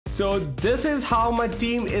So this is how my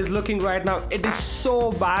team is looking right now. It is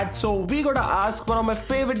so bad. So we gotta ask one of my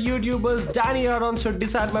favorite YouTubers, Danny Arons, to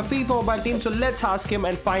decide my FIFA mobile team. So let's ask him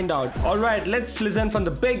and find out. Alright, let's listen from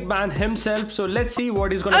the big man himself. So let's see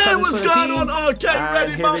what he's gonna say. Hey, what's going on? Okay,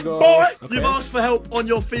 ready, my boy? Okay. You've asked for help on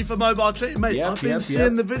your FIFA mobile team, mate. I've been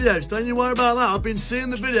seeing the videos. Don't you worry about that. I've been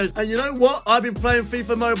seeing the videos. And you know what? I've been playing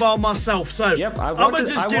FIFA mobile myself. So I'm gonna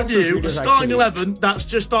just give you a starting 11 that's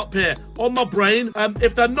just up here on my brain.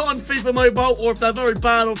 If they're not on FIFA mobile or if they're very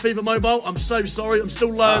bad on FIFA mobile, I'm so sorry. I'm still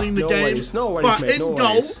learning the game. But in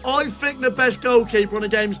goal, I think the best goalkeeper on the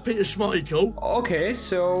game is Peter Schmeichel. Okay,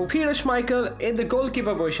 so Peter Schmeichel in the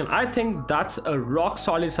goalkeeper position. I think that's a rock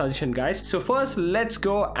solid suggestion, guys. So first, let's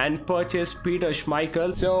go and purchase Peter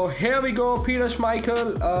Schmeichel. So here we go, Peter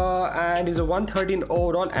Schmeichel, and he's a 113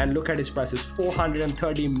 overall, and look at his price is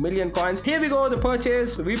 430 million coins. Here we go, the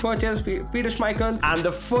purchase. We purchased Peter Schmeichel, and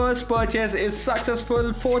the first purchase is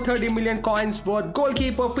successful. 430 million coins worth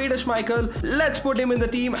goalkeeper Peter Schmeichel. Let's put him in the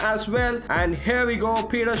team as well. And here we go,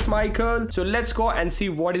 Peter Schmeichel. So let's go and see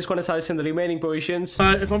what he's going to suggest in the remaining positions.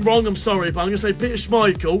 If I'm wrong, I'm sorry, but I'm going to say Peter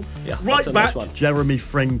Schmeichel. Yeah, right back, Jeremy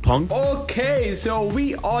Frimpong. Okay, so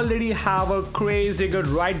we already have a crazy good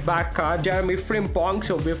right back card, Jeremy Frimpong.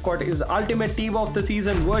 So we've got his ultimate team of the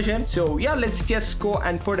season version. So yeah, let's just go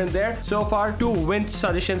and put him there. So far, 2 win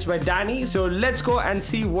suggestions by Danny. So let's go and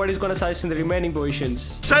see what he's going to suggest in the remaining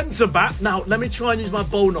positions. Centre back. Now, let me try and use my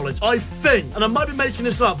ball knowledge. I think, and I might be making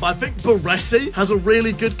this up, but I think Baresi has a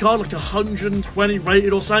really good card, like 120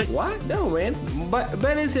 rated or something. What? No, man. But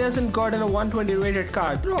Baresi hasn't gotten a 120 rated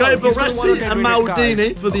card. No, go Baresi and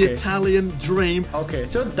Maldini for the Italian dream. Okay,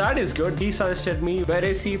 so that is good. He suggested me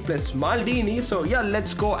Baresi plus Maldini. So yeah,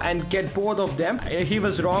 let's go and get both of them. He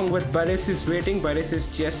was wrong with Baresi's rating. Baresi is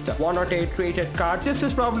just 108 rated card. This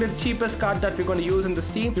is probably the cheapest card that we're going to use in this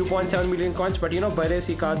team. 2.7 million coins, but you know,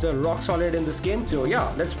 Baresi cards are rock solid in this game. So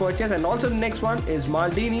yeah, let's purchase. And also the next one is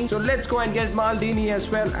Maldini. So let's go and get Maldini as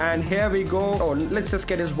well. And here we go. Oh, let's just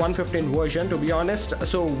get his 115 version, to be honest.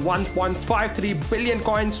 So 1.53 billion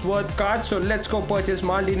coins worth card. So let's go purchase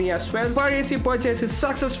Maldini as well. Baresi purchase is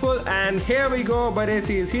successful, and here we go.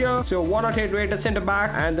 Baresi is here. So 108 rated center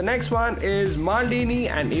back, and the next one is Maldini,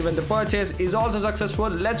 and even the purchase is also successful.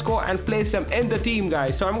 Let's go and place them in the team,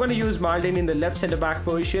 guys. So I'm going to use Maldini in the left center back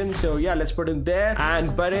position. So yeah, let's put him there, and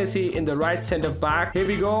Baresi in the right center back. Here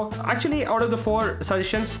we go. Actually, out of the 4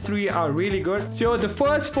 suggestions, 3 are really good. So the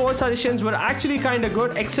first 4 suggestions were actually kind of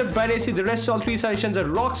good, except Baresi. The rest all 3 suggestions are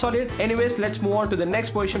rock solid. Anyways, let's move on to the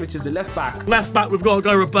next position, which is the left back. Left back, we've got to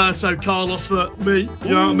go Roberto Carlos for me. You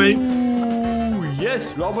know what I mean?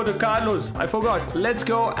 Yes, Roberto Carlos. I forgot. Let's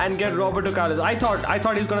go and get Roberto Carlos. I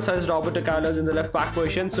thought he's gonna suggest Roberto Carlos in the left back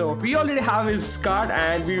position. So we already have his card,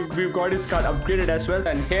 and we've got his card upgraded as well.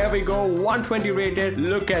 And here we go, 120 rated.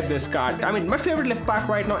 Look at this card. I mean, my favorite left back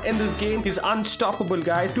right now in this game is unstoppable,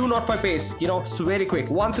 guys. 205 pace. You know, it's very quick.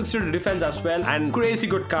 160 to defense as well, and crazy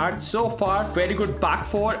good card so far. Very good back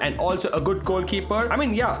 4 and also a good goalkeeper. I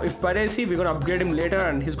mean, yeah, if Baresi, we're gonna upgrade him later,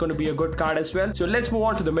 and he's gonna be a good card as well. So let's move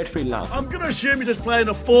on to the midfield now. I'm gonna assume you're just playing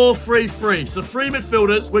a 4-3-3. So 3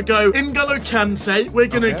 midfielders. We go N'Golo Kante. We're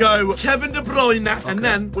gonna go Kevin De Bruyne, and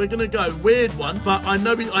then we're gonna go weird one, but I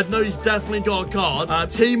know he's definitely got a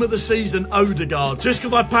card. Team of the season, Odegaard. Just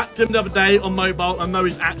because I packed him the other day on mobile, I know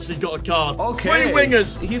he's actually got a card. Okay. 3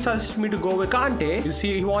 wingers. He suggested me to go with Kante. You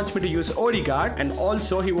see, he wants me to use Odegaard, and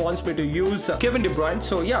also he wants me to use Kevin De Bruyne.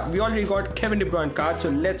 So yeah, we already got Kevin De Bruyne card. So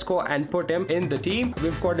let's go and put him in the team.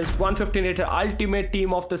 We've got his 115 rated ultimate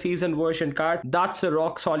team of the season version card. That's a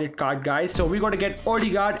rock solid card, guys. So we got to get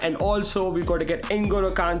Odegaard, and also we got to get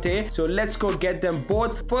N'Golo Kante. So let's go get them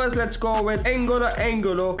both. First, let's go with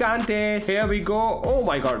N'Golo Kante. Here we go. Oh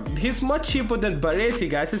my god, he's much cheaper than Baresi,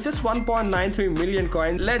 guys. It's just 1.93 million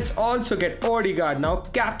coins. Let's also get Odegaard now.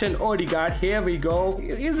 Captain Odegaard. Here we go.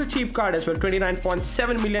 He's a cheap card as well.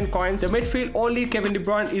 29.7 million coins. The midfield, only Kevin De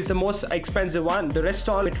Bruyne is the most expensive one. The rest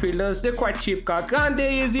all midfielders, they're quite cheap card.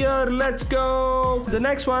 Kante is here. Let's go. The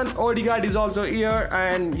next one, Odegaard is also here,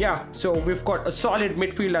 and yeah, so we've got a solid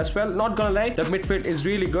midfield as well. Not gonna lie, the midfield is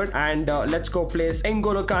really good. And let's go place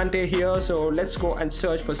N'Golo Kante here. So let's go and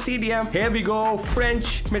search for CDM. Here we go,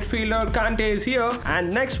 French midfielder Kante is here.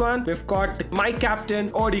 And next one, we've got my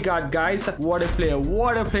captain Odegaard, guys. What a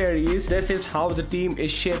player he is. This is how the team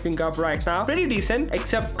is shaping up right now. Pretty decent,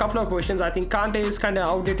 except a couple of positions. I think Kante is kind of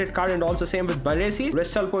outdated card, and also same with Baresi.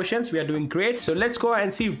 Rest all positions we are doing great. So let's go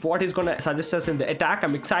and see what he's gonna suggest us in the attack.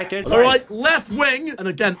 I'm excited. All right, left left wing. And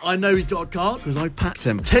again, I know he's got a card because I packed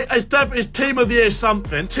him. It's definitely Team of the Year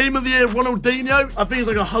something. Team of the Year, Ronaldinho. I think he's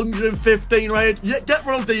like 115 rated. Yeah, get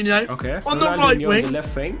Ronaldinho. Okay. On the right wing. The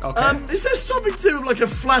left wing. Okay. Is there something to do with like a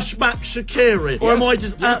flashback Shaqiri? Or am I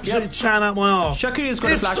just absolutely chan out my arse? Shaqiri's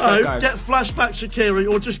got a flashback, so, guys. get flashback Shaqiri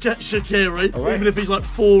or just get Shaqiri, right. even if he's like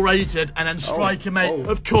 4 rated, and then striker, mate.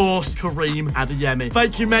 Of course, Kareem Adeyemi.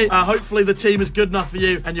 Thank you, mate. Hopefully the team is good enough for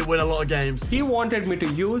you and you win a lot of games. He wanted me to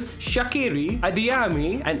use Shaqiri,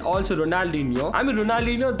 Adeyemi, and also Ronaldinho. I mean,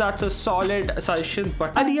 Ronaldinho, that's a solid suggestion,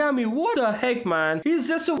 but Adeyemi, what the heck, man? He's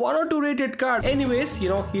just a 1 or 2 rated card. Anyways, you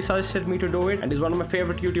know, he suggested me to do it, and he's one of my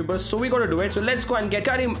favorite YouTubers, so we gotta do it. So let's go and get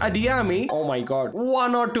Karim Adeyemi. Oh my god,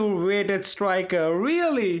 1 or 2 rated striker.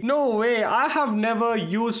 Really? No way. I have never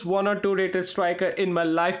used 1 or 2 rated striker in my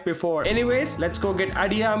life before. Anyways, let's go get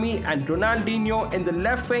Adeyemi and Ronaldinho in the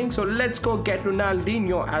left wing. So let's go get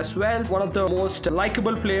Ronaldinho as well. One of the most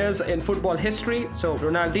likable players in football history. So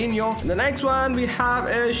Ronaldinho. And the next one we have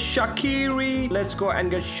is Shaqiri. Let's go and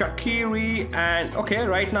get Shaqiri. And okay,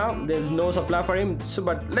 right now there's no supply for him. So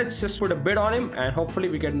but let's just put a bid on him and hopefully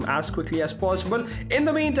we get him as quickly as possible. In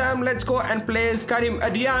the meantime, let's go and place Karim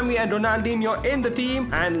Adeyemi and Ronaldinho in the team.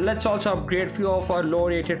 And let's also upgrade few of our low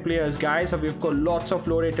rated players, guys. So we've got lots of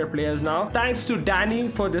low rated players now. Thanks to Danny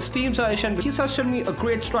for this team suggestion. He suggested me a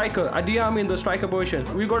great striker, Adeyemi in the striker position.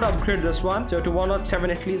 We got to upgrade this one so to 107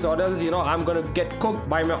 at least, or else, you know, I'm gonna get cooked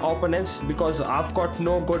by my opponents because I've got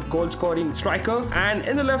no good goal scoring striker. And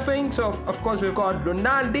in the left wing, so of course we've got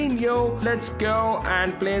Ronaldinho. Let's go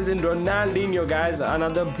and place in Ronaldinho, guys.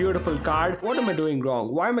 Another beautiful card. What am I doing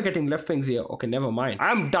wrong? Why am I getting left wings here? Okay, never mind.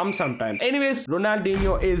 I'm dumb sometimes. Anyways,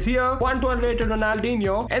 Ronaldinho is here. 112 rated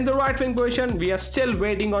Ronaldinho. In the right wing position, we are still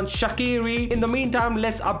waiting on Shaqiri. In the meantime,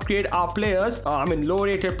 let's upgrade our players. I mean, low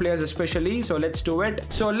rated players especially. So let's do it.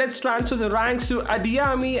 So let's transfer the ranks to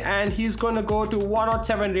Adeyemi, and he's gonna go to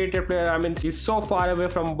 107 rated player. I mean, he's so far away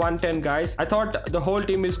from 110, guys. I thought the whole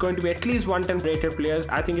team is going to be at least 110 rated players.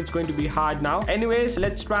 I think it's going to be hard now. Anyways,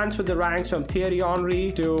 let's transfer the ranks from Thierry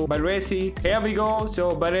Henry to Baresi. Here we go.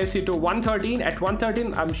 So Baresi to 113. At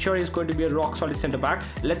 113, I'm sure he's going to be a rock solid center back.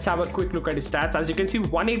 Let's have a quick look at his stats. As you can see,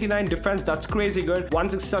 189 defense. That's crazy good.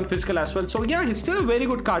 167 physical as well. So yeah, he's still a very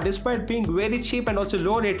good card despite being very cheap and also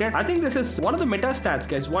low rated. I think this is one of the meta stats,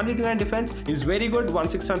 guys. 189 defense is very good.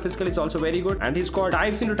 167 physical is also very good. And he's got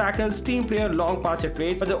dives into tackles, team player, long pass at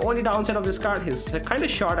rate. But the only downside of this card is kind of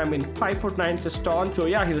short. I mean, 5'9" just tall. So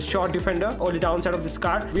yeah, he's a short defender. Only downside of this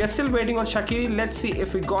card. We are still waiting on Shaqiri. Let's see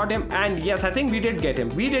if we got him. And yes, I think we did get him.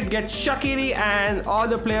 We did get Shaqiri, and all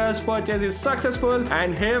the players purchase is successful.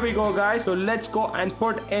 And here we go, guys. So let's go and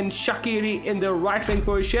put in Shaqiri in the right wing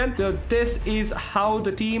position. So this is how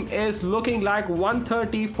the team is looking like.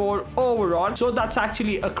 134 overall. So that's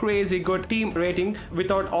actually a crazy good team rating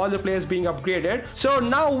without all the players being upgraded. So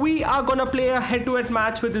now we are gonna play a head-to-head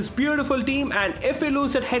match with this beautiful team, and if we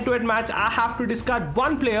lose that head-to-head match, I have to discard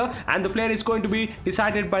one player, and the player is going to be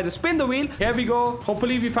decided by the spin the wheel. Here we go.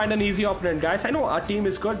 Hopefully we find an easy opponent, guys. I know our team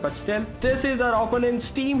is good, but still, this is our opponent's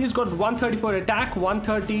team. He's got 134 attack,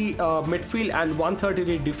 130 midfield, and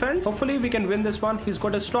 133 defense. Hopefully we can win this one. He's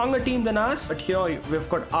got a stronger team than us, but here we've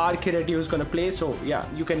got our Kireti who's gonna play. So yeah,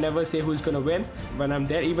 you can never say who's gonna win when I'm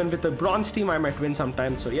there. Even with the bronze team, I might win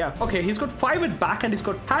sometimes. So yeah. Okay, he's got 5 at back, and he's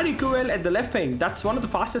got Harry Kewell at the left wing. That's one of the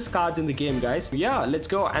fastest cards in the game, guys. Yeah, let's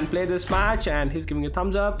go and play this match. And he's giving a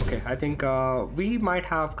thumbs up. Okay, I think we might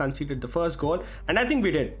have conceded the first goal, and I think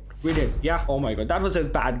we did. We did, yeah. Oh my god, that was a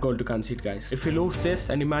bad goal to concede, guys. If we lose this,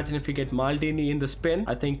 and imagine if we get Maldini in the spin,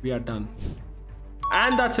 I think we are done.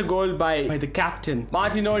 And that's a goal by the captain,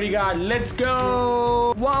 Martin Odegaard. Let's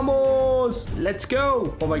go! Vamos! Let's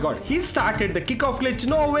go! Oh my god, he started the kickoff glitch.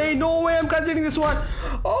 No way, I'm considering this one.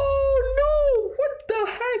 Oh no! What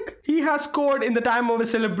the heck? He has scored in the time of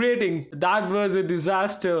celebrating. That was a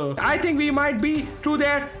disaster. I think we might be through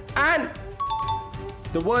there, and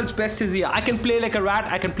the world's best is here. I can play like a rat.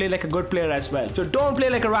 I can play like a good player as well. So don't play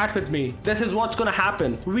like a rat with me. This is what's gonna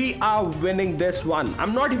happen. We are winning this one.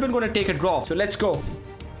 I'm not even gonna take a draw. So let's go.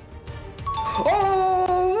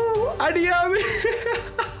 Oh, Adeyemi.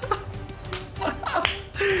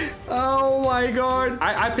 Oh my god.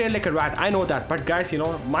 I played like a rat. I know that. But guys, you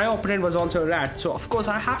know, my opponent was also a rat. So of course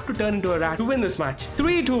I have to turn into a rat to win this match.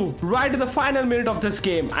 3-2 right in the final minute of this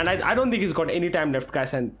game. And I don't think he's got any time left,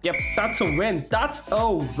 guys. And yep, that's a win. That's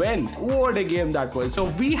a win. What a game that was. So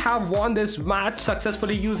we have won this match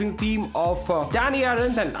successfully using the team of Danny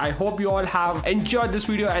Aarons. And I hope you all have enjoyed this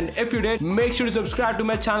video. And if you did, make sure to subscribe to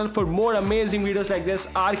my channel for more amazing videos like this.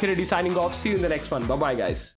 Kireti signing off. See you in the next one. Bye bye, guys.